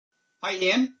Hi,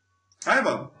 Ian. Hi,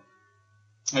 Bob.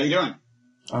 How you doing?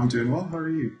 I'm doing well. How are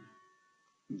you?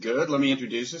 Good. Let me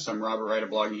introduce us. I'm Robert Wright of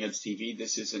Blogging Heads TV.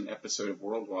 This is an episode of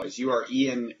Worldwise. You are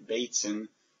Ian Bateson,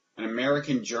 an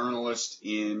American journalist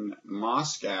in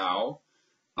Moscow,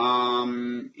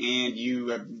 and you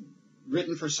have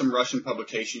written for some Russian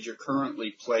publications. You're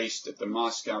currently placed at the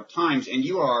Moscow Times, and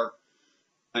you are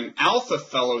an Alpha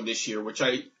Fellow this year, which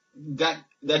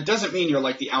that doesn't mean you're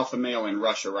like the alpha male in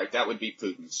Russia, right? That would be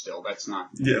Putin still. That's not.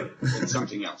 Yeah. It's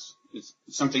something else. It's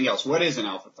something else. What is an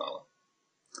Alpha Fellow?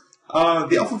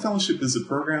 The Alpha Fellowship is a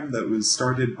program that was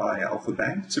started by Alpha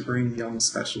Bank to bring young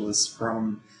specialists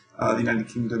from the United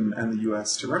Kingdom and the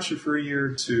U.S. to Russia for a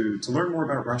year to learn more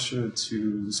about Russia,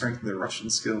 to strengthen their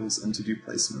Russian skills, and to do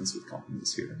placements with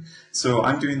companies here. So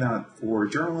I'm doing that for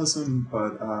journalism,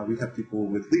 but we have people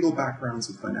with legal backgrounds,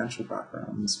 with financial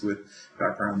backgrounds, with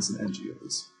backgrounds in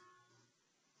NGOs.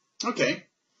 Okay.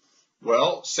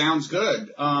 Well, sounds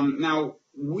good. Now,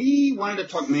 we wanted to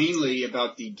talk mainly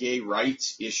about the gay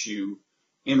rights issue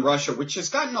in Russia, which has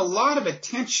gotten a lot of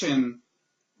attention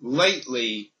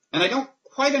lately, and I don't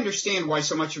quite understand why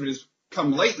so much of it has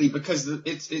come lately, because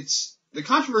the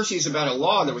controversy is about a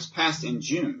law that was passed in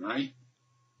June, right?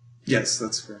 Yes,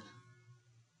 that's correct.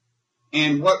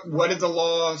 And what did the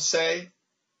law say?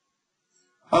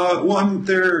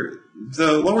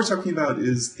 The law we're talking about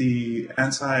is the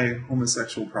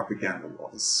anti-homosexual propaganda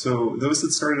laws. So those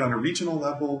had started on a regional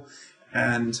level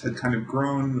and had kind of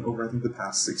grown over, I think, the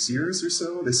past 6 years or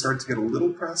so. They started to get a little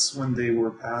press when they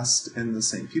were passed in the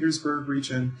St. Petersburg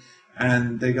region,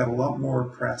 and they got a lot more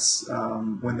press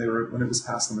when it was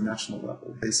passed on the national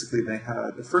level. Basically, they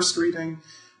had a first reading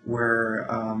where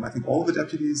I think all the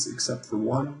deputies, except for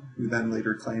one, who then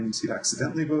later claimed he'd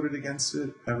accidentally voted against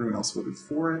it, everyone else voted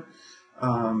for it.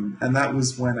 And that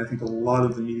was when I think a lot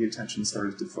of the media attention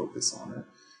started to focus on it.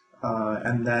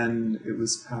 And then it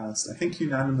was passed, I think,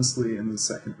 unanimously in the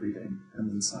second reading, and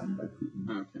then signed by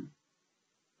Putin.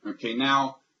 Okay,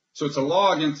 now, so it's a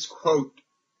law against, quote,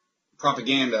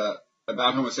 propaganda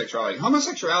about homosexuality.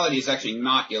 Homosexuality is actually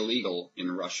not illegal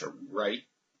in Russia, right?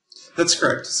 That's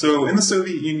correct. So in the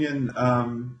Soviet Union,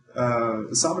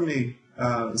 sodomy,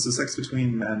 so sex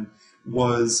between men,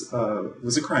 was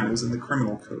a crime. It was in the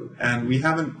criminal code. And we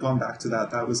haven't gone back to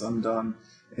that. That was undone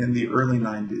in the early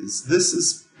 90s. This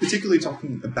is particularly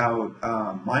talking about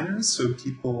minors, so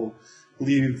people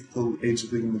believe the age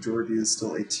of legal majority is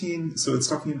still 18. So it's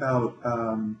talking about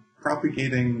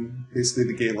propagating basically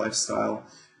the gay lifestyle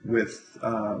with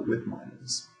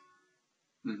minors.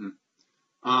 Mm-hmm.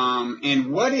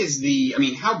 And what is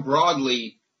how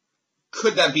broadly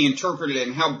could that be interpreted,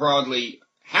 and how broadly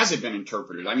has it been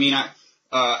interpreted? I mean,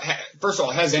 first of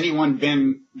all, has anyone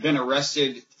been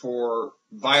arrested for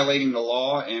violating the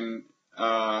law and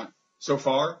so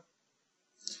far?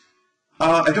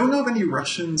 I don't know of any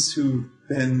Russians who've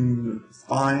been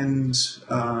fined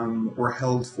or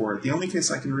held for it. The only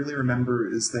case I can really remember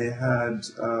is they had,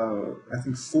 I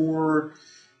think, 4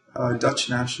 Dutch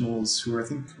nationals who I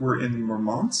think were in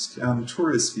Murmansk on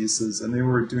tourist visas, and they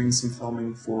were doing some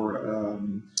filming for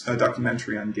a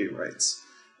documentary on gay rights.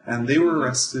 And they were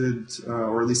arrested,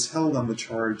 or at least held on the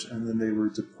charge, and then they were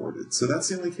deported. So that's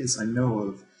the only case I know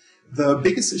of. The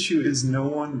biggest issue is no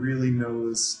one really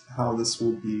knows how this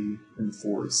will be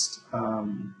enforced.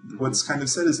 What's kind of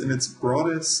said is, in its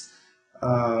broadest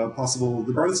possible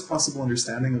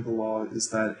understanding of the law is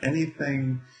that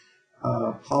anything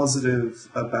positive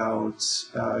about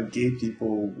gay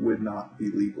people would not be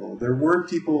legal. There were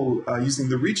people using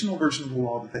the regional version of the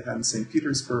law that they had in St.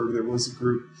 Petersburg. There was a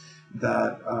group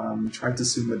that tried to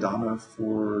sue Madonna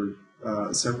for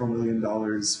several $1 million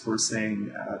for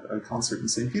saying at a concert in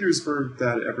St. Petersburg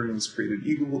that everyone was created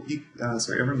equal,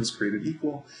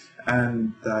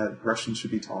 and that Russians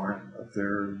should be tolerant of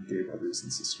their gay brothers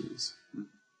and sisters.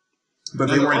 But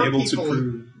they weren't able to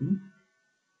prove.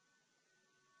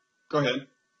 Go ahead.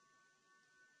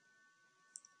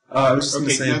 I was just going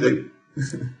to say that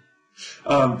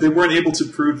they weren't able to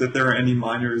prove that there are any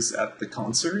minors at the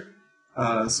concert.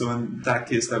 So in that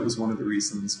case, that was one of the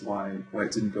reasons why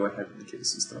it didn't go ahead and the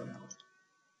case was thrown out.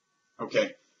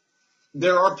 Okay.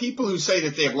 There are people who say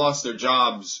that they have lost their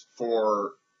jobs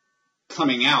for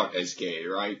coming out as gay,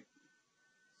 right?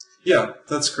 Yeah,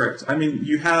 that's correct. I mean,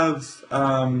 you have,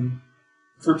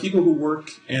 for people who work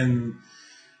in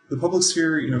the public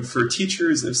sphere, for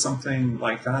teachers, if something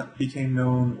like that became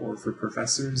known, or for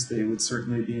professors, they would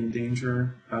certainly be in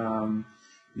danger.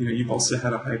 You've also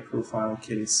had a high-profile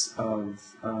case of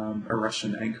a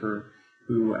Russian anchor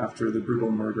who, after the brutal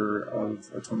murder of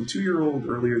a 22-year-old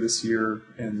earlier this year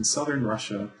in southern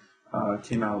Russia,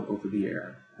 came out over the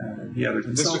air. And he outed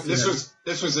himself. This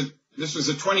this was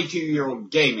a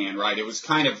 22-year-old gay man, right? It was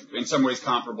kind of, in some ways,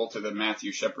 comparable to the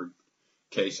Matthew Shepard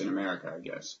case in America, I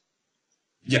guess.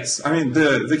 Yes, I mean,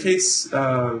 the case,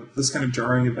 this kind of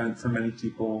jarring event for many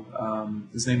people,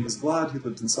 his name was Vlad, he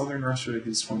lived in southern Russia, he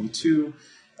was 22,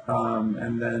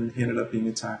 and then he ended up being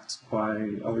attacked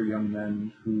by other young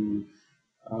men who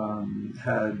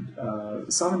had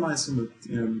sodomized him with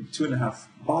 2.5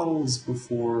 bottles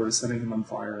before setting him on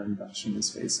fire and bashing his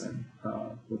face in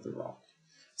with a rock.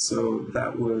 So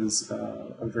that was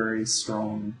a very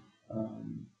strong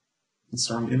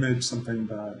image, something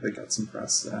that got some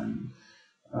press and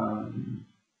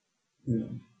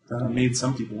made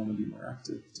some people want to be more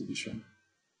active, to be sure.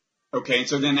 Okay, and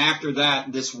so then after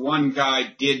that, this one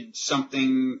guy did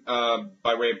something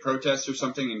by way of protest or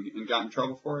something and got in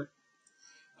trouble for it?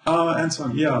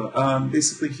 Anton, yeah.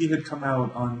 Basically, he had come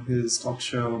out on his talk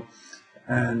show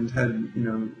and had,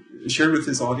 shared with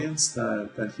his audience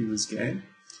that he was gay.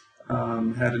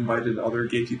 Had invited other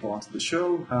gay people onto the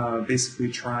show, basically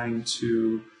trying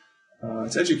to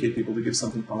educate people, to give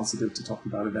something positive, to talk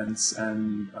about events.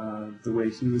 And the way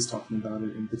he was talking about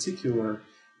it in particular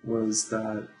was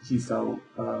that he felt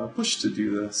pushed to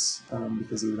do this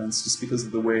because of events, just because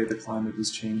of the way the climate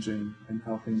was changing and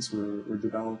how things were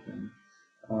developing.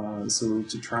 So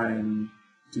to try and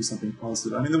do something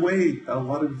positive. I mean, the way a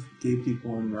lot of gay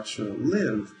people in Russia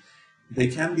live, they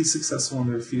can be successful in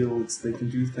their fields. They can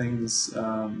do things,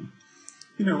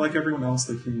 like everyone else.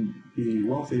 They can be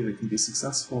wealthy. They can be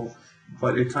successful.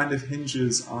 But it kind of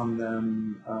hinges on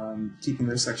them keeping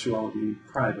their sexuality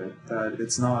private. That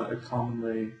it's not a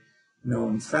commonly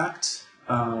known fact.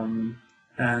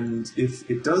 And if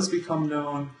it does become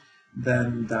known,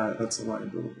 then that's a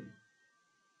liability.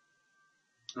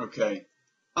 Okay.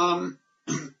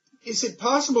 Is it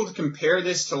possible to compare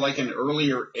this to like an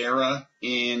earlier era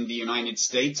in the United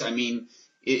States? I mean,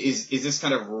 is this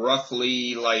kind of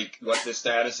roughly like what the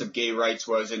status of gay rights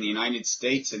was in the United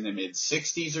States in the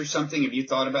mid-'60s or something? Have you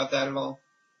thought about that at all?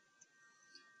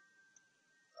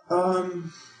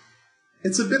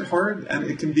 It's a bit hard, and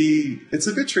it's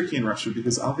a bit tricky in Russia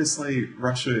because obviously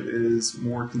Russia is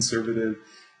more conservative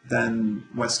than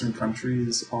Western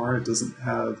countries are. It doesn't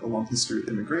have a long history of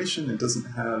immigration. It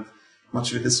doesn't have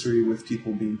much of a history with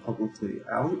people being publicly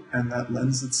out, and that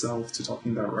lends itself to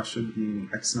talking about Russia being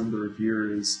X number of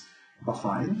years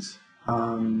behind.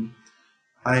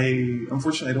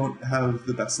 Unfortunately, I don't have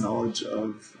the best knowledge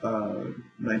of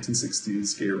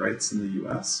 1960s gay rights in the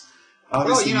U.S.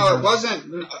 Obviously, it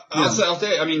wasn't. I'll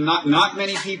tell you, I mean, not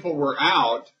many people were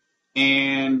out,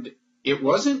 and it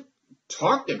wasn't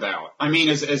talked about. I mean,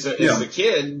 as a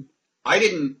kid, I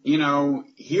didn't,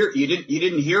 hear. You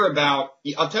didn't hear about.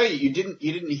 I'll tell you, you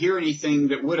didn't hear anything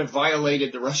that would have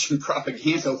violated the Russian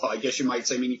propaganda law, I guess you might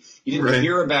say. I mean, you didn't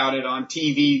hear about it on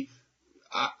TV.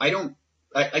 I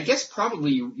guess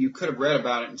probably you could have read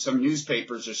about it in some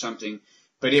newspapers or something,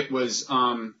 but it was.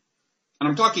 And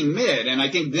I'm talking mid, and I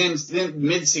think then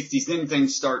mid '60s, then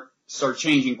things start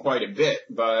changing quite a bit.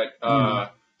 But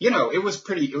it was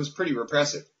pretty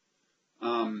repressive.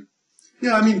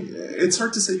 Yeah, I mean, it's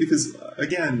hard to say because,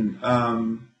 again,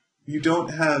 you don't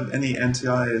have any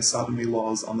anti-sodomy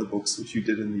laws on the books, which you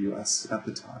did in the U.S. at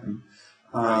the time.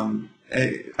 I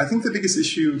think the biggest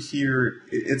issue here,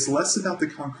 it's less about the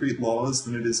concrete laws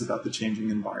than it is about the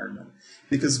changing environment.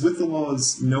 Because with the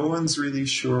laws, no one's really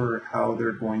sure how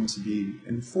they're going to be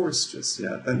enforced just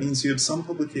yet. That means you have some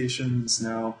publications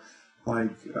now,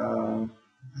 like...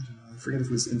 I forget if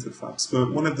it was Interfax,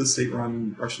 but one of the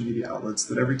state-run Russian media outlets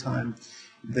that every time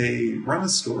they run a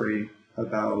story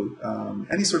about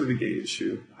any sort of a gay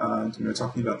issue,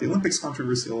 talking about the Olympics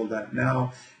controversy, all of that,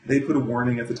 now they put a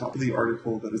warning at the top of the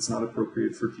article that it's not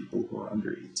appropriate for people who are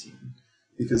under 18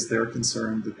 because they're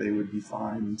concerned that they would be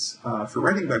fined for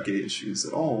writing about gay issues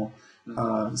at all.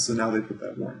 So now they put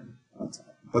that warning on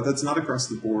top. But that's not across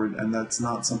the board, and that's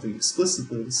not something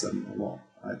explicitly said in the law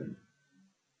either.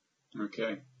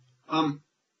 Okay.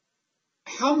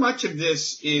 How much of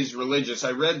this is religious?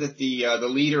 I read that the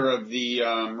leader of the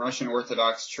Russian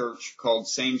Orthodox Church called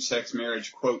same-sex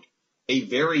marriage, quote, a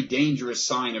very dangerous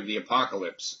sign of the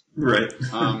apocalypse. Right.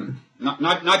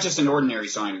 Not just an ordinary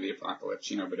sign of the apocalypse,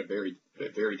 but a very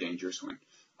dangerous one.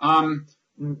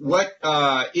 What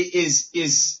is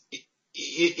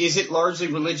it largely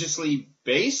religiously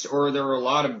based, or are there a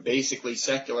lot of basically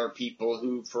secular people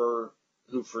who for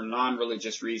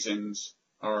non-religious reasons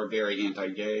are very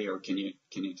anti-gay, or can you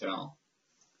tell?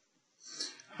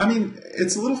 I mean,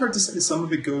 it's a little hard to say. Some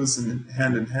of it goes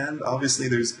hand in hand. Obviously,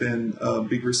 there's been a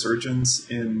big resurgence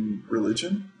in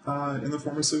religion in the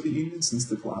former Soviet Union since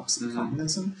the collapse of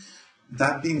communism.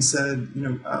 That being said,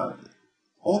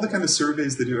 all the kind of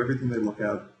surveys they do, everything they look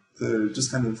at,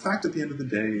 just kind of the fact at the end of the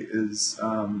day is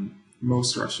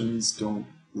most Russians don't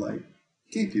like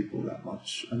gay people that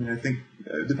much. I mean, I think,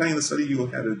 depending on the study you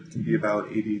look at, it can be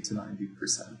about 80 to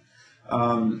 90%.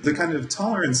 The kind of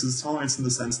tolerance is tolerance in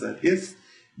the sense that if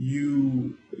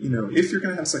if you're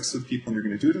going to have sex with people and you're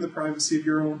going to do it in the privacy of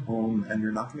your own home and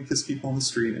you're not going to kiss people on the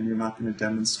street and you're not going to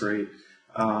demonstrate,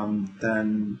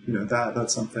 then,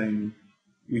 that's something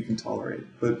we can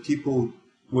tolerate. But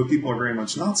what people are very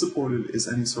much not supportive is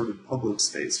any sort of public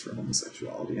space for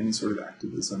homosexuality, any sort of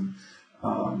activism,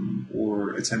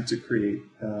 or attempt to create,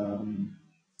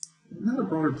 not a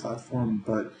broader platform,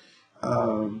 but,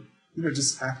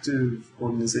 just active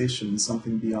organizations,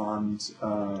 something beyond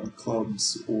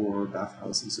clubs or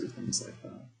bathhouses or things like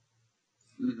that.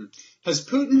 Mm-hmm. Has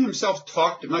Putin himself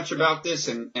talked much about this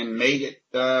and made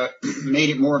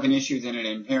it more of an issue than it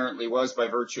inherently was by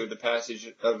virtue of the passage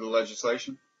of the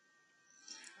legislation?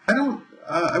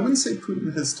 I wouldn't say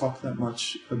Putin has talked that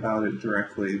much about it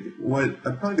directly.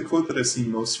 Probably the quote that I've seen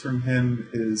most from him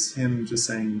is him just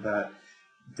saying that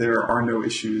there are no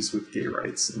issues with gay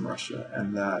rights in Russia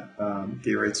and that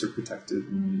gay rights are protected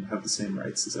and have the same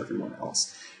rights as everyone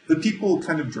else. The people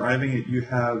kind of driving it, you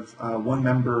have one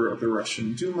member of the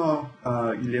Russian Duma,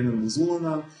 Elena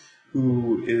Mizulina,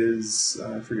 who is,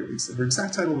 I forget her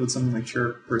exact title, but something like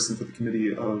chairperson for the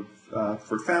Committee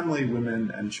for Family,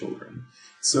 Women, and Children.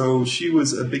 So she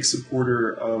was a big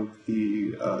supporter of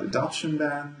the adoption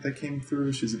ban that came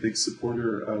through. She's a big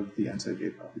supporter of the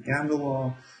anti-gay propaganda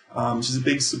law. She's a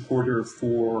big supporter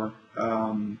for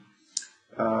banning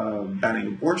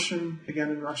abortion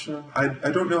again in Russia.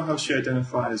 I don't know how she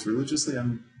identifies religiously.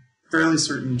 I'm fairly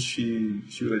certain she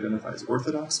would identify as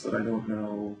Orthodox, but I don't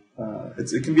know.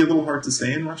 It can be a little hard to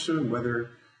say in Russia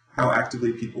how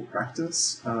actively people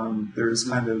practice. There's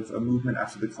kind of a movement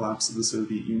after the collapse of the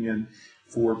Soviet Union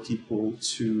for people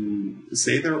to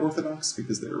say they're Orthodox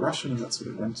because they're Russian, and that's what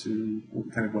it went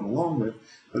along with.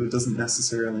 But it doesn't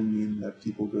necessarily mean that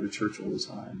people go to church all the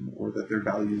time or that their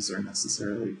values are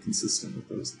necessarily consistent with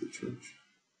those of the church.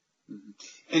 Mm-hmm.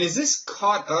 And is this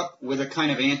caught up with a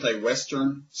kind of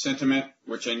anti-Western sentiment,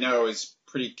 which I know is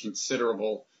pretty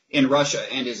considerable in Russia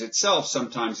and is itself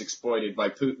sometimes exploited by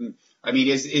Putin? I mean,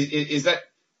 is that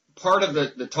part of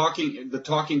the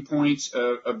talking points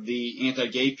of the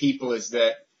anti-gay people, is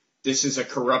that this is a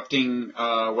corrupting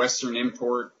Western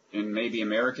import and maybe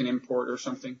American import or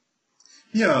something?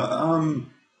 Yeah, I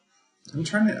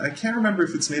can't remember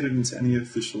if it's made it into any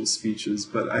official speeches,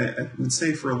 but I would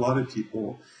say for a lot of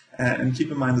people, and keep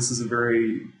in mind this is a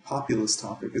very populist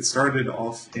topic. It started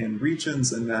off in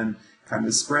regions and then kind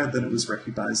of spread, then it was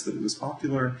recognized that it was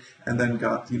popular, and then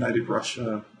got the United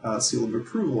Russia seal of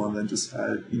approval, and then just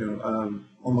had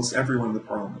almost everyone in the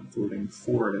parliament voting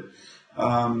for it.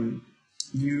 I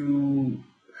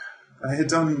had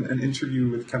done an interview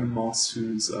with Kevin Moss,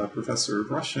 who's a professor of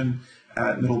Russian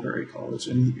at Middlebury College,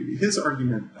 and his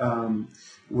argument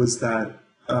was that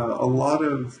a lot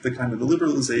of the kind of the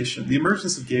liberalization, the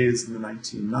emergence of gays in the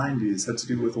 1990s had to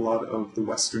do with a lot of the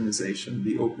westernization,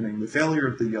 the opening, the failure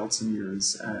of the Yeltsin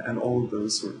years, and all of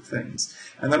those sort of things.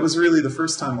 And that was really the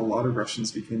first time a lot of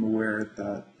Russians became aware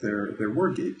that there were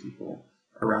gay people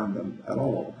around them at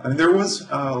all. I mean, there was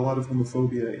a lot of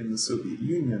homophobia in the Soviet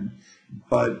Union,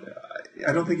 but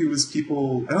I don't think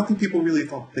people really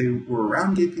thought they were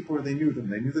around gay people or they knew them.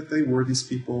 They knew that they were these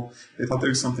people. They thought there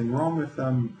was something wrong with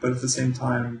them, but at the same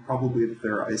time, probably that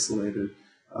they're isolated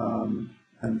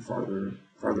and farther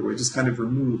away, just kind of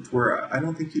removed, where I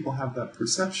don't think people have that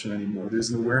perception anymore.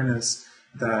 There's an awareness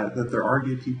that there are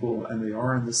gay people and they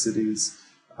are in the cities,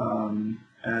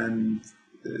 and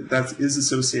that is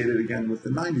associated again with the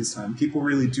 90s time. People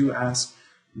really do ask,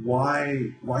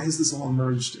 why has this all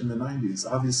emerged in the 90s?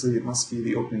 Obviously, it must be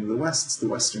the opening of the West. It's the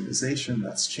westernization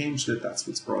that's changed it. That's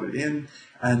what's brought it in.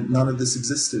 And none of this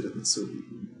existed in the Soviet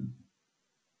Union.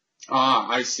 Ah,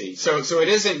 I see. So it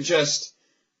isn't just,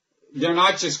 they're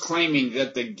not just claiming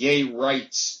that the gay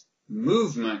rights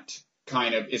movement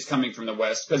kind of is coming from the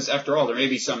West, because after all, there may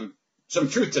be some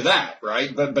truth to that,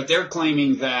 right? But they're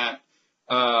claiming that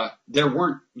there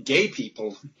weren't gay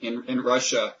people in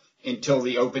Russia until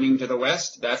the opening to the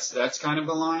West. That's kind of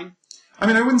the line. I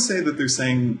mean, I wouldn't say that they're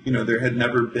saying, there had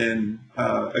never been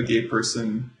a gay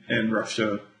person in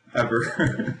Russia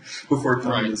ever before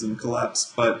communism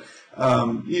collapsed. But,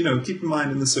 keep in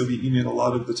mind in the Soviet Union, a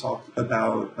lot of the talk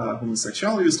about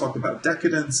homosexuality was talk about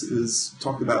decadence, is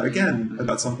talk about, again,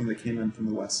 about something that came in from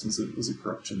the West, and so it was a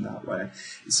corruption that way.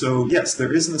 So, yes,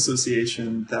 there is an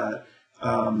association that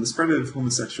the spread of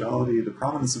homosexuality, the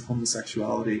prominence of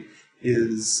homosexuality,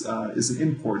 is an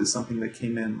import, is something that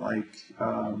came in like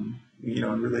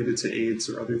and related to AIDS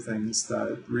or other things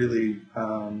that really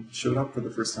showed up for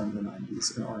the first time in the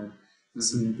 90s and are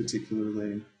seen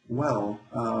particularly well.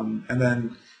 And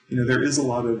then, there is a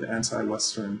lot of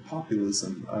anti-Western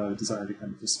populism, desire to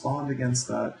kind of respond against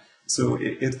that. So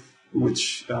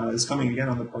which is coming again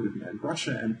on the part of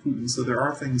Russia and Putin. So there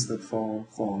are things that fall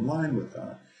in line with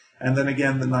that. And then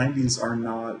again, the 90s are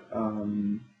not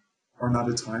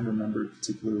a time remembered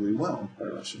particularly well by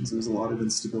Russians. There's a lot of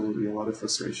instability, a lot of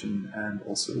frustration, and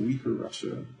also weaker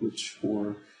Russia, which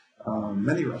for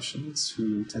many Russians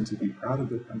who tend to be proud of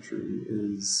their country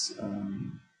is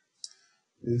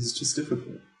just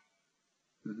difficult.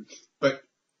 But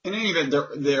in any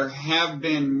event, there have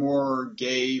been more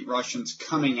gay Russians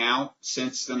coming out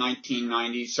since the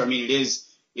 1990s. So I mean,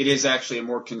 it is actually a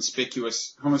more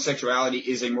conspicuous, homosexuality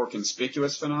is a more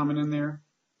conspicuous phenomenon there.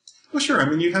 Well, sure. I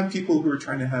mean, you have people who are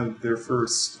trying to have their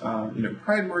first,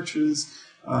 pride marches,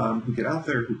 who get out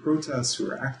there, who protest,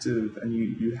 who are active, and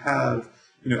you have,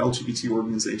 LGBT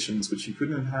organizations, which you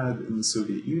couldn't have had in the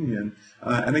Soviet Union.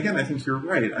 And again, I think you're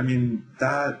right. I mean,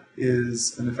 that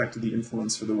is an effect of the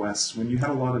influence for the West. When you had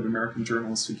a lot of American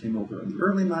journalists who came over in the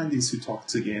early 90s who talked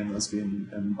to gay and lesbian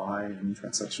and bi and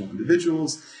transsexual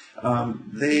individuals,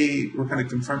 they were kind of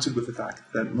confronted with the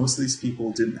fact that most of these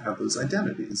people didn't have those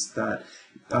identities, that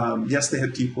yes, they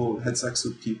had sex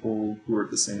with people who were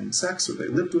of the same sex or they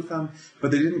lived with them,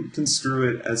 but they didn't construe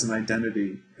it as an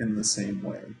identity in the same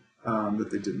way that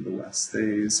they did in the West.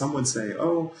 Some would say,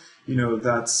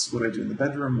 that's what I do in the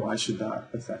bedroom. Why should that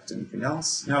affect anything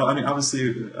else? Now, I mean,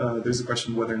 obviously, there's a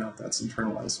question of whether or not that's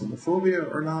internalized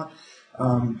homophobia or not.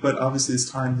 But obviously, as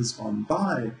time has gone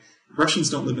by, Russians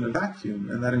don't live in a vacuum,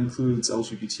 and that includes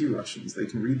LGBT Russians. They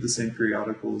can read the same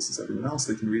periodicals as everyone else.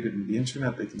 They can read it in the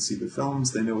internet. They can see the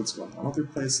films. They know what's going on other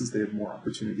places. They have more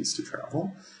opportunities to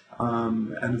travel.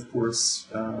 And of course,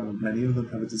 many of them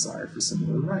have a desire for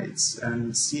similar rights.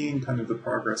 And seeing kind of the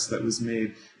progress that was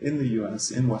made in the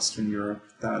U.S., in Western Europe,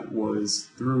 that was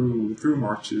through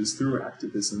marches, through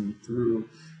activism, through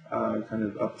kind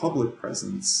of a public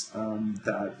presence,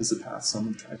 that is a path some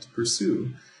have tried to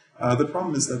pursue. The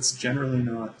problem is that's generally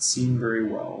not seen very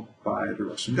well by the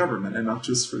Russian government, and not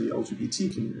just for the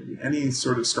LGBT community. Any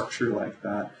sort of structure like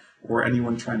that, or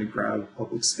anyone trying to grab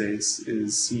public space,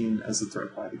 is seen as a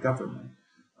threat by the government.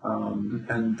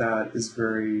 And that is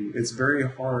it's very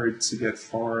hard to get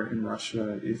far in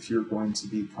Russia if you're going to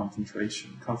be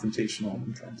confrontational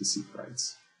and trying to seek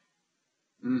rights.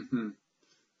 Mm-hmm.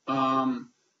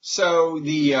 So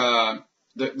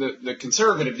the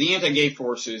conservative, the anti-gay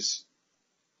forces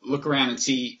look around and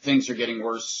see things are getting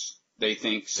worse. They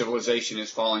think civilization is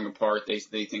falling apart. They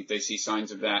think they see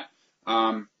signs of that.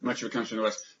 Much of it comes from the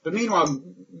West. But meanwhile,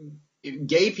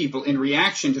 gay people, in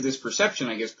reaction to this perception,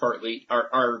 I guess partly,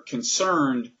 are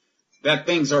concerned that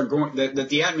things are that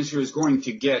the atmosphere is going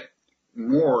to get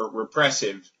more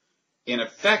repressive in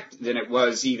effect than it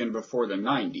was even before the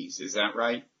 90s. Is that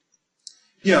right?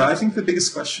 Yeah, I think the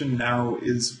biggest question now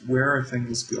is, where are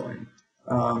things going?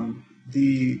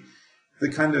 The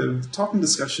kind of talk and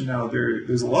discussion now,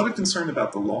 there's a lot of concern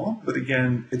about the law, but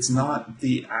again, it's not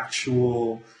the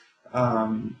actual,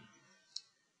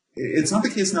 it's not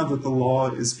the case now that the law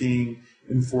is being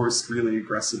enforced really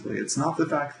aggressively. It's not the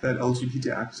fact that LGBT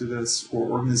activists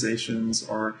or organizations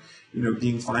are,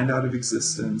 being fined out of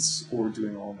existence or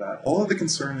doing all of that. All of the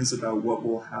concern is about what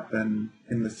will happen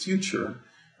in the future.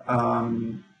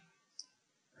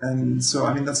 And so,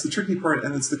 I mean, that's the tricky part,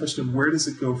 and it's the question of where does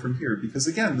it go from here? Because,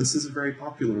 again, this is a very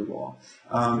popular law.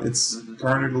 It's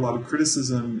garnered a lot of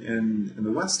criticism in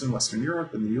the West and Western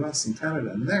Europe and the U.S. and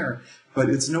Canada and there, but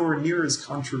it's nowhere near as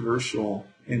controversial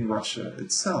in Russia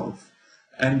itself.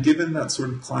 And given that sort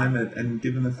of climate, and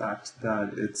given the fact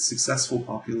that it's successful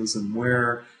populism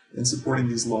where, in supporting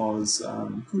these laws,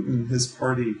 Putin, his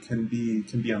party, can be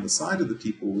on the side of the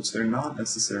people, which they're not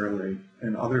necessarily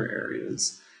in other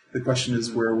areas. The question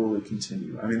is, where will it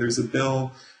continue? I mean, there's a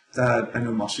bill that I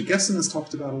know Masha Gessen has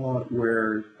talked about a lot,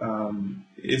 where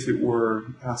if it were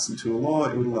passed into a law,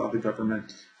 it would allow the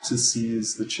government to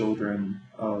seize the children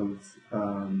of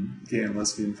gay and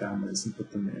lesbian families and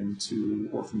put them into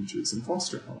orphanages and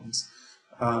foster homes.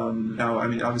 Now, I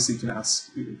mean, obviously you can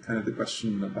ask kind of the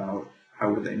question about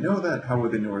how would they know that? How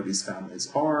would they know where these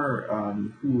families are?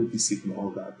 Who would be seeking all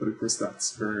of that? But of course,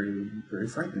 that's very, very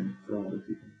frightening for a lot of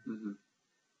people. Mm-hmm.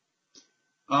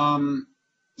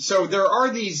 So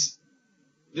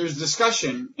there's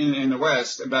discussion in the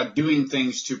West about doing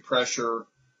things to pressure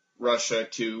Russia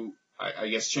to, I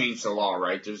guess, change the law,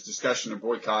 right? There's discussion of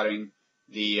boycotting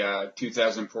the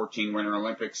 2014 Winter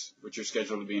Olympics, which are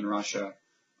scheduled to be in Russia.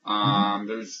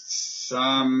 There's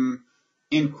some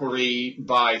inquiry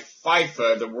by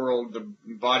FIFA, the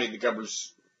body that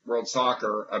governs world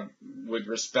soccer, with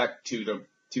respect to the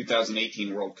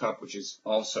 2018 World Cup, which is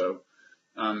also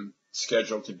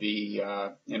scheduled to be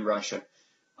in Russia.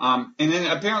 And then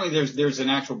apparently there's an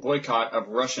actual boycott of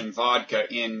Russian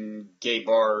vodka in gay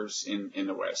bars in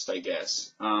the West, I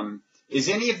guess. Is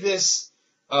any of this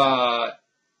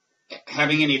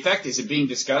having any effect? Is it being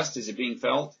discussed? Is it being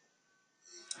felt?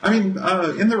 I mean,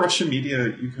 in the Russian media,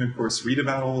 you can, of course, read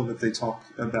about all of it. They talk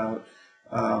about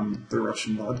the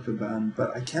Russian vodka ban,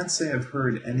 but I can't say I've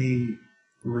heard any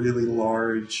really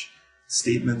large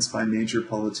statements by major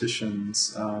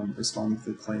politicians responding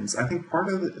to the claims. I think part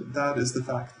of that is the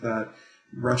fact that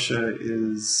Russia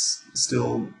is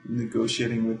still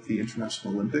negotiating with the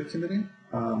International Olympic Committee.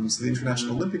 So the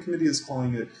International Olympic Committee is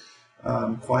calling it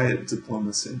quiet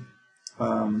diplomacy.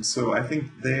 So I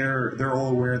think they're all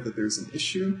aware that there's an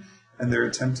issue, and they're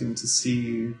attempting to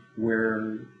see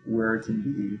where it can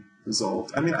be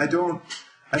resolved. I mean, I don't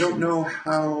know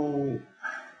how.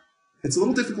 It's a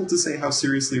little difficult to say how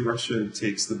seriously Russia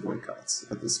takes the boycotts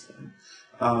at this point.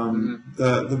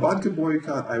 The vodka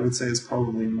boycott, I would say, is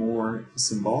probably more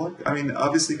symbolic. I mean,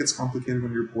 obviously it gets complicated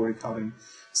when you're boycotting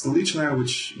Stolichnaya,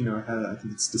 which, I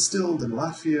think it's distilled in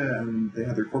Latvia, and they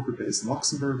have their corporate base in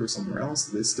Luxembourg or somewhere else.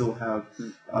 They still have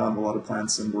a lot of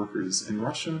plants and workers in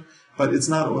Russia. But it's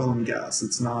not oil and gas.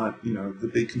 It's not, the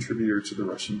big contributor to the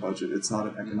Russian budget. It's not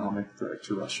an economic threat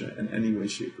to Russia in any way,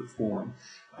 shape, or form.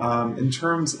 In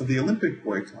terms of the Olympic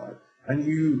boycott, and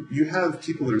you have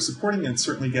people that are supporting it,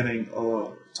 certainly getting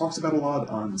talked about a lot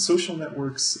on social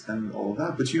networks and all of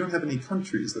that, but you don't have any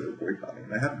countries that are boycotting.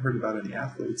 I haven't heard about any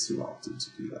athletes who opted to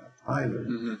do that either.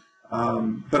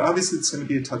 But obviously it's going to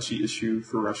be a touchy issue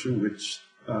for Russia, which,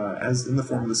 as in the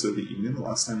form of the Soviet Union, the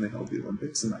last time they held the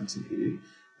Olympics in 1980,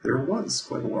 there was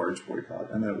quite a large boycott,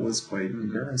 and it was quite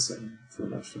embarrassing for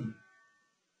Russia.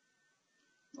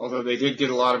 Although they did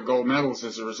get a lot of gold medals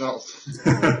as a result.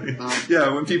 Yeah,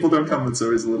 when people don't come, it's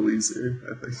always a little easier,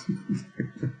 I think.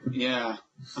 Yeah.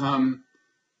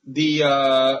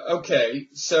 Okay,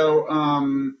 so,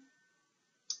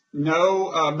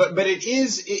 no, but it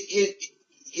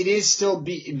is still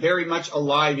very much a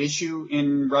live issue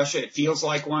in Russia. It feels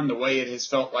like one, the way it has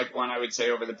felt like one, I would say,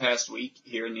 over the past week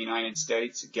here in the United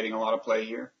States, getting a lot of play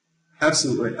here.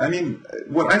 Absolutely. I mean,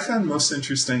 what I found most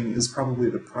interesting is probably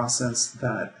the process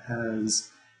that has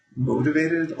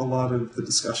motivated a lot of the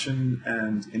discussion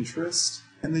and interest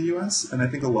in the U.S., and I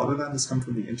think a lot of that has come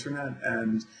from the internet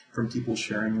and from people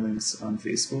sharing links on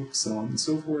Facebook, so on and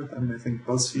so forth. I mean, I think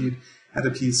BuzzFeed had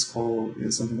a piece called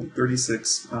something like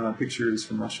 36 pictures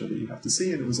from Russia that you have to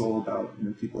see, and it was all about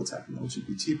people attacking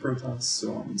LGBT protests,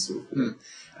 so on and so forth.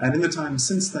 And in the time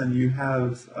since then, you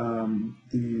have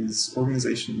these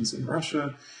organizations in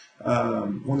Russia.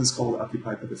 One is called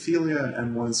Occupy Pedophilia,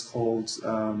 and one is called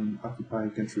Occupy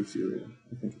Gentrophilia.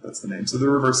 I think that's the name. So the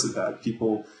reverse of that,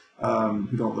 people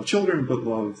who don't love children but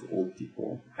love old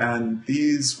people. And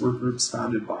these were groups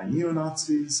founded by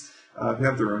neo-Nazis, who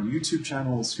have their own YouTube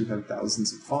channels, who have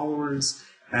thousands of followers,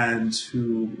 and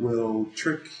who will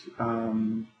trick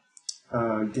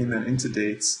gay men into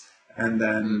dates and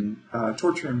then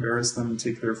torture, embarrass them,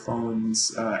 take their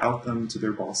phones, out them to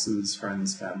their bosses,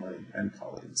 friends, family, and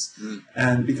colleagues.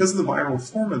 And because of the viral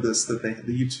form of this, that the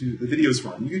videos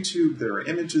were on YouTube, there are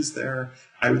images there,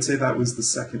 I would say that was the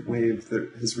second wave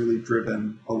that has really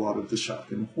driven a lot of the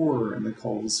shock and horror and the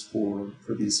calls for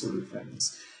these sort of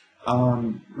things.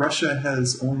 Russia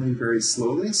has only very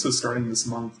slowly, so starting this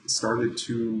month, started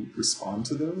to respond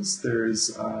to those.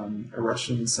 There's a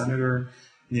Russian senator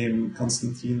named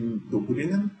Konstantin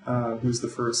Dobrinin, who's the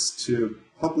first to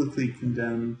publicly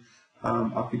condemn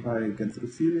Occupy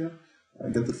Gentrophilia,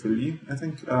 I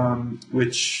think,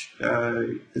 which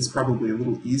is probably a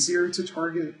little easier to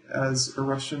target as a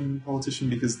Russian politician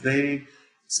because they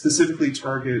specifically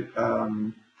target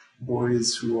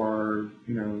boys who are,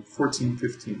 14,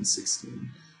 15, 16.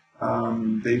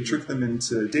 They trick them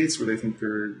into dates where they think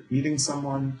they're meeting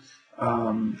someone.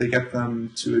 They get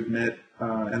them to admit,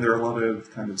 and there are a lot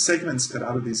of kind of segments cut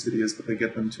out of these videos, but they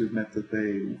get them to admit that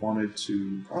they wanted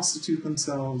to prostitute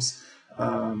themselves,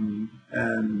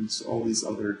 and all these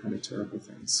other kind of terrible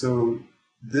things. So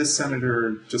this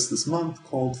senator, just this month,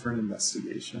 called for an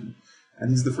investigation. And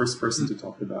he's the first person to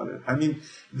talk about it. I mean,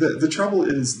 the trouble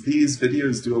is these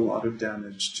videos do a lot of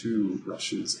damage to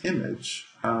Russia's image.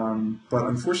 But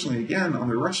unfortunately, again, on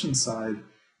the Russian side,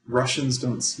 Russians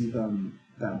don't see them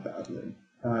that badly.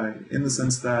 In the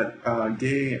sense that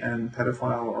gay and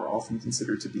pedophile are often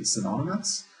considered to be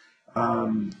synonymous.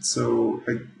 So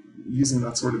using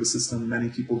that sort of a system, many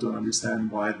people don't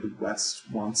understand why the West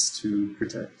wants to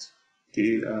protect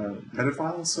gay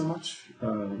pedophiles so much,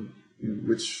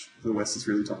 which the West is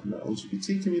really talking about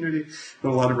LGBT community, but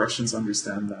a lot of Russians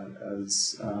understand that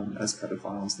as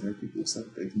pedophiles. There are people who said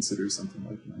they consider something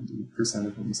like 90%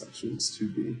 of homosexuals to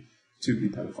be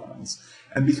pedophiles.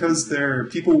 And because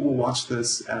people will watch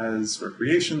this as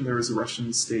recreation, there was a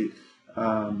Russian state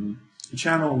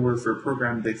channel where for a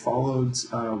program they followed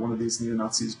one of these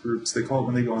neo-Nazis groups. They call it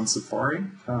when they go on safari,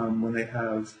 when they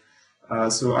have,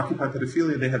 so Occupy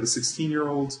Pedophilia, they have a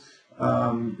 16-year-old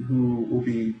who will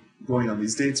be going on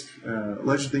these dates,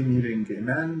 allegedly meeting gay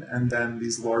men, and then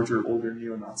these larger, older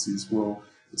neo-Nazis will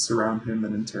surround him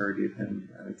and interrogate him,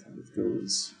 and it kind of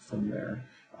goes from there.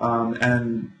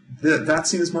 And that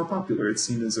scene is more popular. It's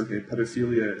seen as, okay,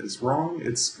 pedophilia is wrong.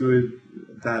 It's good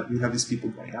that we have these people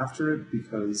going after it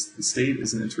because the state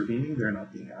isn't intervening. They're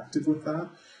not being active with that.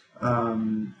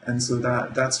 And so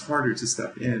that's harder to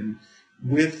step in.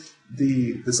 With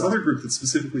this other group that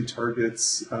specifically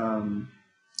targets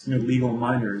legal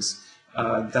minors,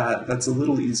 that's a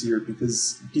little easier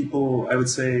because people, I would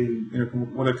say,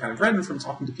 from what I've kind of read and from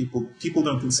talking to people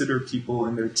don't consider people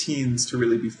in their teens to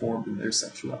really be formed in their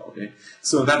sexuality.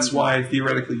 So that's why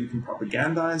theoretically you can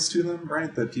propagandize to them,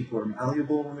 right? That people are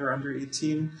malleable when they're under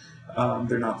 18.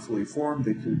 They're not fully formed.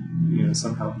 They could,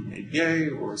 somehow be made gay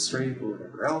or straight or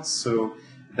whatever else. So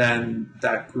then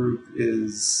that group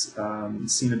is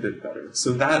seen a bit better.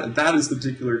 So that is the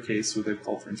particular case where they've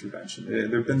called for intervention.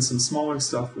 There have been some smaller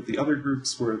stuff with the other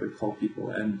groups where they've called people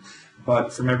in,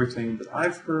 but from everything that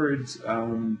I've heard,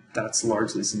 that's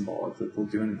largely symbolic, that they'll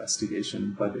do an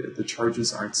investigation, but the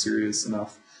charges aren't serious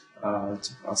enough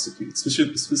to prosecute.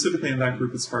 Specifically in that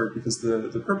group, it's hard because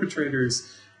the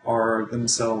perpetrators are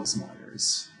themselves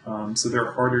minors. So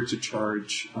they're harder to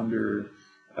charge under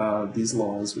these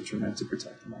laws, which are meant to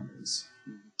protect minors.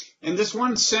 And this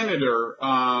one senator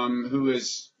who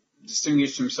has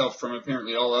distinguished himself from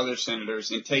apparently all other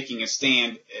senators in taking a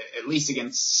stand, at least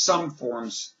against some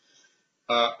forms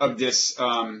of this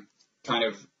kind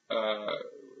of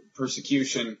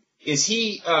persecution, is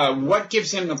he? What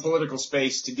gives him the political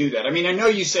space to do that? I mean, I know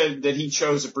you said that he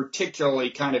chose a particularly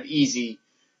kind of easy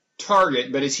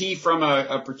target, but is he from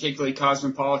a particularly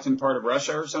cosmopolitan part of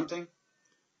Russia or something?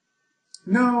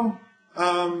 No.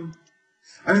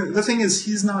 I mean, the thing is,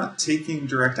 he's not taking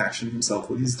direct action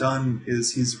himself. What he's done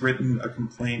is he's written a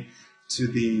complaint to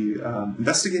the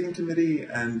investigating committee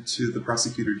and to the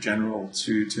prosecutor general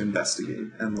to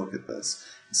investigate and look at this.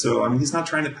 So, I mean, he's not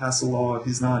trying to pass a law.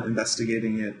 He's not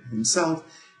investigating it himself.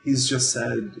 He's just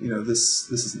said, this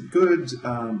isn't good.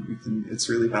 It's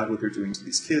really bad what they're doing to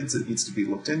these kids. It needs to be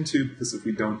looked into because if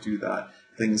we don't do that,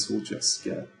 things will just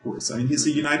get worse. I mean, he's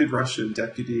a United Russia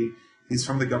deputy. He's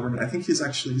from the government. I think he's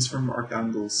from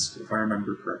Arkhangelsk, if I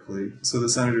remember correctly. So the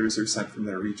senators are sent from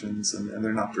their regions, and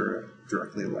they're not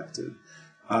directly elected.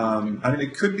 I mean,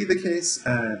 it could be the case,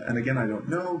 and again, I don't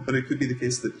know, but it could be the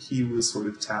case that he was sort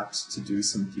of tapped to do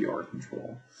some PR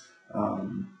control.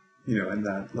 And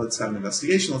that let's have an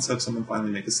investigation, let's have someone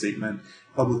finally make a statement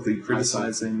publicly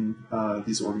criticizing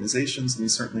these organizations, and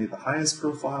he's certainly the highest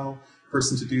profile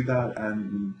person to do that,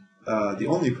 and the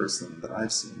only person that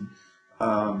I've seen.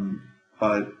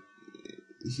 But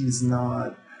he's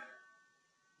not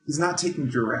taking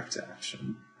direct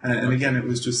action. And again, it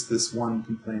was just this one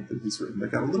complaint that he's written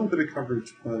that got a little bit of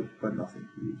coverage, but nothing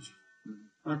huge.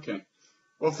 Okay.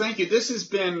 Well, thank you. This has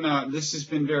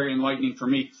been very enlightening for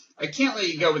me. I can't let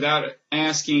you go without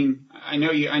asking. I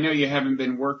know you haven't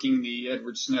been working the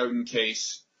Edward Snowden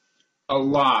case a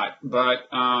lot, but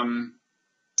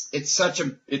it's such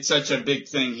a big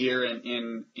thing here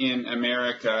in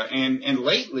America, and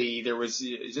lately there was,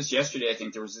 just yesterday I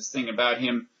think there was this thing about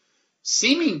him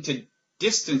seeming to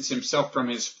distance himself from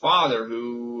his father,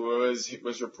 who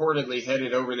was reportedly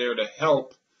headed over there to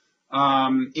help.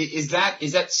 Is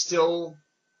that still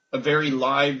a very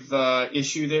live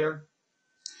issue there?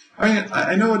 I mean,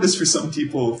 I know it is for some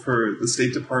people. For the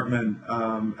State Department,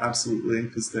 absolutely,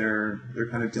 because they're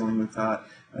kind of dealing with that.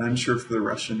 And I'm sure for the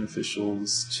Russian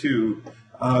officials too.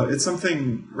 It's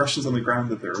something Russians on the ground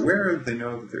that they're aware of. They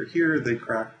know that they're here.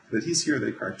 That he's here.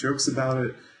 They crack jokes about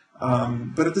it.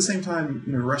 But at the same time,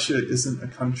 Russia isn't a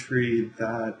country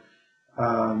that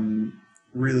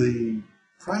really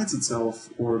prides itself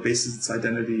or bases its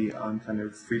identity on kind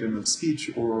of freedom of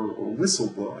speech or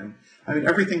whistleblowing. I mean,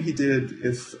 everything he did,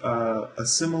 if a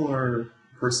similar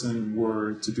person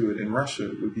were to do it in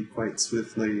Russia, it would be quite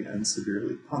swiftly and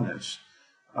severely punished.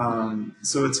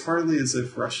 So it's hardly as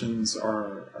if Russians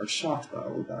are shocked by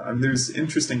all of that. I mean, there's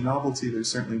interesting novelty,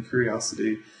 there's certainly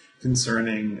curiosity,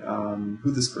 concerning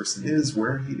who this person is,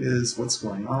 where he is, what's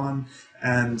going on,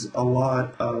 and a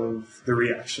lot of the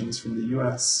reactions from the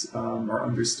U.S. Are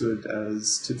understood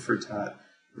as tit-for-tat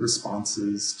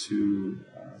responses to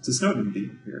Snowden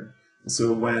being here.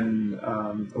 So when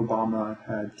Obama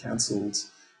had canceled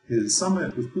his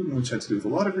summit with Putin, which had to do with a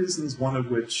lot of reasons, one of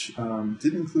which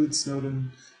did include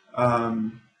Snowden,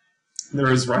 there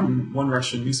was one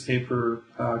Russian newspaper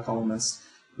columnist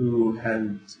who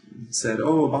had said,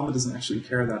 oh, Obama doesn't actually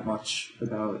care that much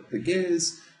about the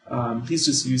gays. He's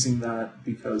just using that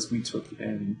because we took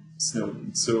in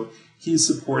Snowden. So he's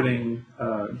supporting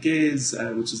gays,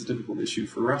 which is a difficult issue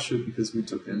for Russia because we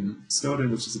took in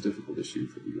Snowden, which is a difficult issue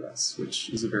for the U.S., which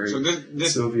is a very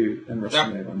Soviet and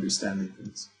Russian way of understanding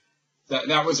things.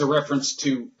 That was a reference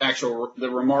to the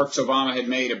remarks Obama had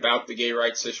made about the gay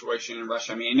rights situation in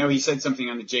Russia. I mean, I know he said something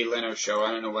on the Jay Leno show.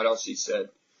 I don't know what else he said.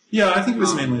 Yeah, I think it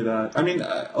was mainly that. I mean,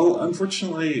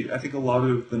 unfortunately, I think a lot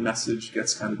of the message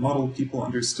gets kind of muddled. People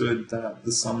understood that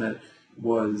the summit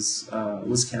was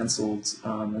canceled,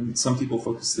 and some people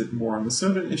focused it more on the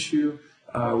Snowden issue,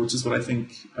 which is what I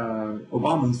think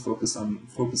Obama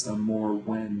focused on more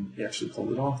when he actually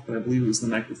pulled it off. But I believe it was the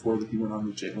night before that he went on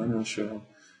the Jay Leno show.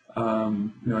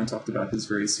 And talked about his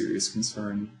very serious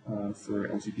concern for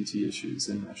LGBT issues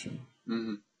in Russia.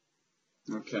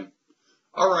 Mm-hmm. Okay.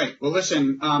 All right. Well,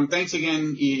 listen. Thanks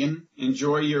again, Ian.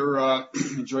 Enjoy your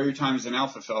time as an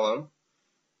Alpha Fellow.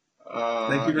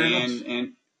 Thank you very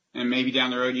much. And maybe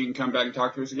down the road you can come back and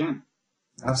talk to us again.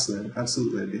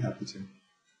 Absolutely. I'd be happy to.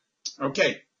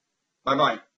 Okay. Bye-bye.